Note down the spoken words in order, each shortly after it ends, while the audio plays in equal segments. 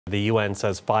The UN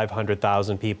says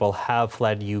 500,000 people have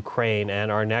fled Ukraine,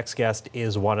 and our next guest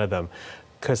is one of them.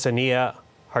 Ksenia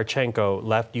Harchenko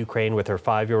left Ukraine with her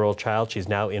 5-year-old child. She's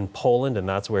now in Poland, and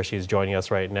that's where she's joining us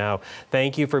right now.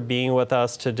 Thank you for being with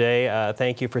us today.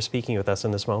 Thank you for speaking with us in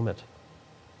this moment.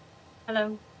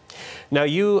 Hello. Now,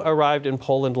 you arrived in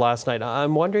Poland last night.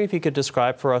 I'm wondering if you could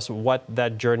describe for us what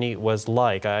that journey was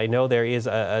like. I know there is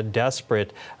a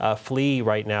desperate flee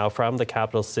right now from the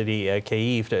capital city,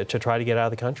 Kyiv, to try to get out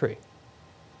of the country.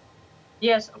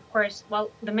 Yes, of course. Well,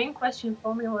 the main question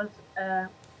for me was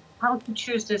how to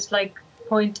choose this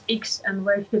point X and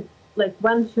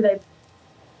when should I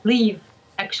leave,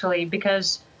 actually,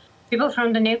 because people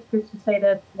from the neighborhood say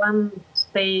that once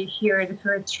they hear the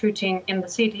first shooting in the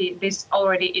city, this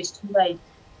already is too late.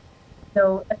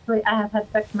 So actually, I have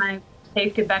had packed my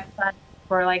safety backpack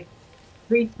for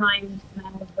 3 times, and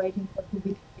I was waiting for 2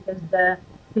 weeks because the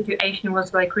situation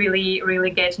was really, really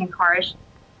getting harsh.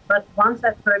 But once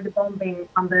I heard the bombing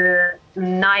on the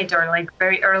night or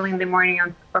very early in the morning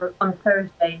on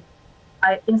Thursday,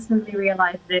 I instantly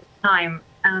realized it's time,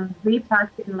 and we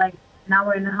packed in an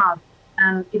hour and a half.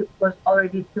 And it was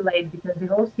already too late because the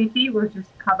whole city was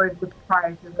just covered with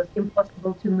fires. It was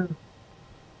impossible to move.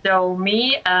 So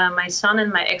me, my son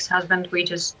and my ex-husband, we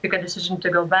just took a decision to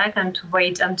go back and to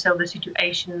wait until the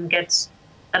situation gets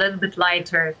a little bit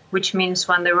lighter, which means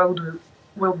when the road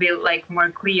will be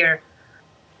more clear.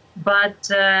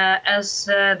 But as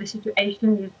the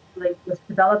situation was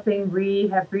developing, we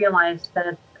have realized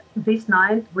that this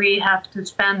night we have to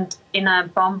spend in a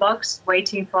bomb box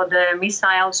waiting for the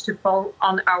missiles to fall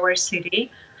on our city.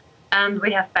 And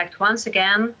we have packed once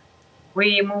again.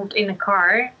 We moved in a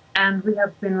car, and we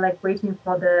have been waiting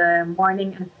for the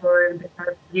morning and for the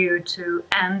curfew to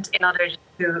end in order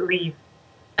to leave.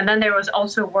 And then there was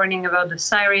also a warning about the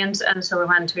sirens, and so we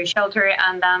went to a shelter.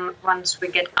 And then once we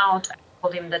get out, I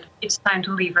told him that it's time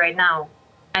to leave right now.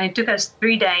 And it took us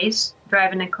 3 days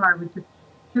driving a car. We took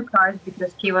 2 cars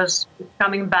because he was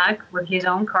coming back with his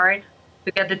own car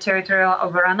to get the territory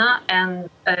of Verona, and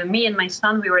me and my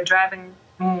son, we were driving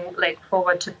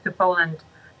forward to Poland.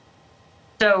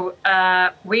 So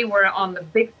we were on the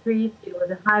big street. It was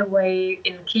a highway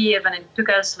in Kyiv, and it took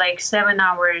us 7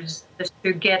 hours just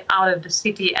to get out of the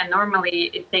city. And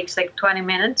normally it takes 20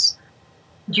 minutes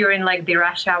during the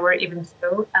rush hour, even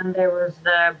so. And there was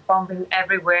bombing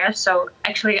everywhere. So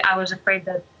actually, I was afraid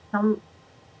that some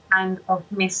kind of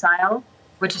missile,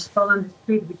 which is fall on the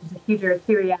street, which is a huge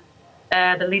arteria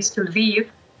that leads to Lviv,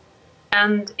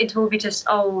 and it will be just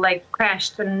all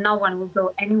crashed and no one will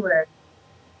go anywhere.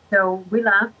 So we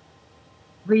left.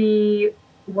 We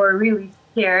were really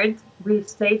scared. We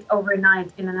stayed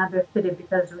overnight in another city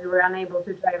because we were unable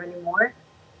to drive anymore.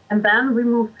 And then we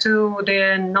moved to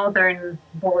the northern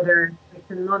border,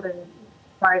 the northern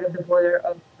part of the border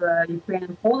of Ukraine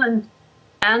and Poland.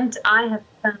 And I have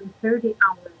spent 30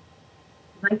 hours,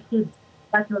 my kids,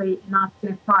 luckily enough, in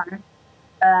a car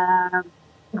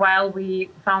while we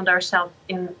found ourselves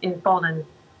in Poland.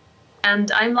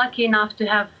 And I'm lucky enough to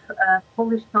have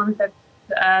Polish contacts,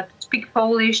 to speak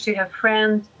Polish, to have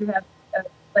friends, to have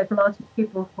lots of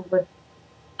people who would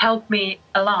help me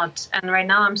a lot. And right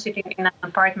now I'm sitting in an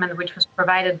apartment which was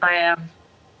provided by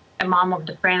a mom of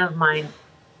the friend of mine.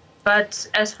 But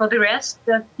as for the rest,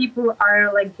 the people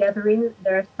are gathering.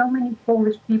 There are so many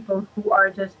Polish people who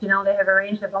are just, they have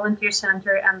arranged a volunteer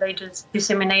center and they just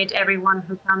disseminate everyone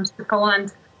who comes to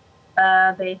Poland.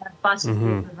 They have buses,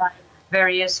 they provide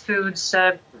various foods,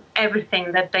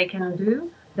 everything that they can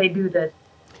do, they do that.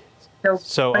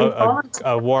 So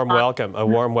a warm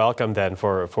welcome then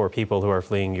for people who are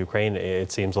fleeing Ukraine,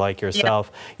 it seems like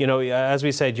yourself. Yeah. As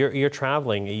we said, you're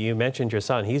traveling. You mentioned your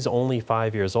son. He's only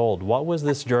 5 years old. What was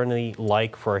this journey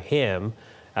like for him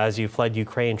as you fled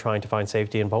Ukraine trying to find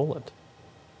safety in Poland?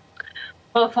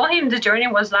 Well, for him, the journey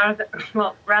was rather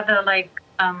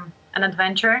an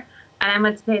adventure. And I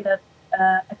must say that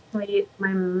actually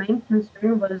my main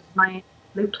concern was my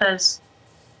sleepless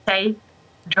stay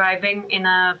driving in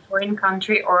a foreign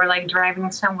country or driving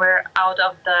somewhere out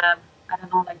of the,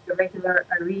 the regular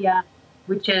area,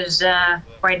 which is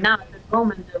right now at the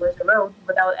moment there was a road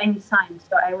without any signs.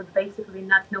 So I would basically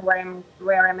not know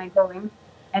where am I going.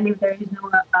 And if there is no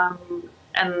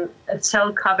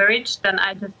cell coverage, then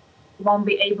I just won't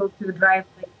be able to drive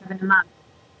having a map,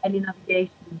 any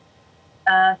navigation.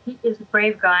 He is a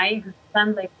brave guy who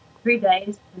spent 3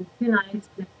 days and 2 nights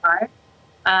in the car.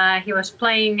 He was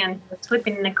playing and he was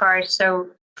sleeping in the car, so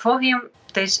for him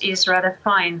this is rather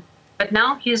fine. But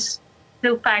now he's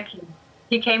still packing.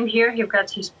 He came here, he got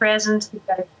his presents, he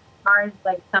got cars,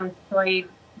 some toy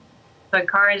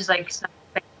cars, some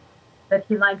that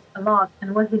he likes a lot.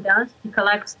 And what he does, he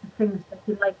collects the things that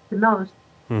he likes the most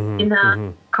in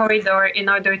a corridor in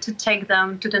order to take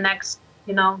them to the next,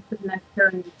 to the next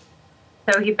journey.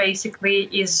 So he basically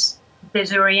is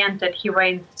disoriented. He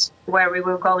waits where we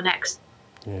will go next.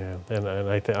 Yeah, and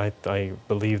I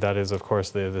believe that is, of course,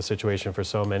 the situation for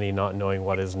so many, not knowing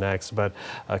what is next. But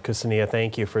Ksenia,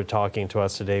 thank you for talking to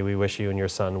us today. We wish you and your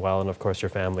son well, and of course your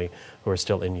family who are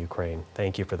still in Ukraine.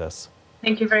 Thank you for this.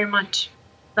 Thank you very much.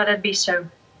 Let it be so.